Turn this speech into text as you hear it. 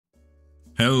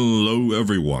Hello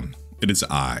everyone, it is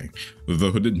I, the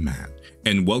Hooded Man,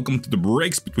 and welcome to the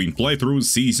breaks between playthroughs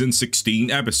season 16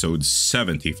 episode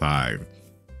 75.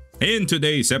 In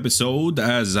today's episode,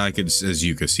 as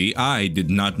you can see, I did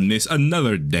not miss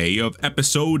another day of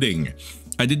episoding.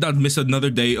 I did not miss another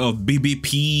day of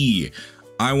BBP.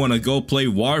 I want to go play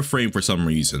Warframe for some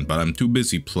reason, but I'm too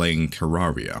busy playing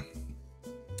Terraria.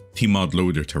 T-Mod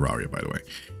Loader Terraria, by the way.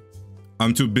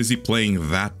 I'm too busy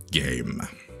playing that game.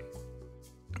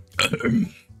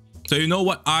 So you know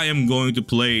what? I am going to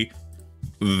play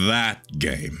that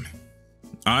game.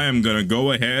 I am gonna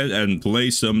go ahead and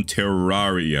play some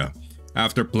Terraria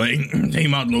after playing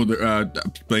T-Mod Loader,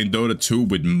 playing Dota 2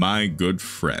 with my good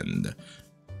friend.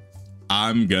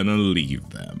 I'm gonna leave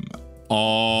them.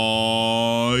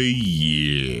 Oh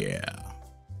yeah.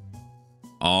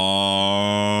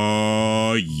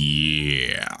 Oh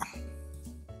yeah.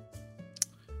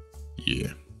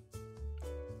 Yeah.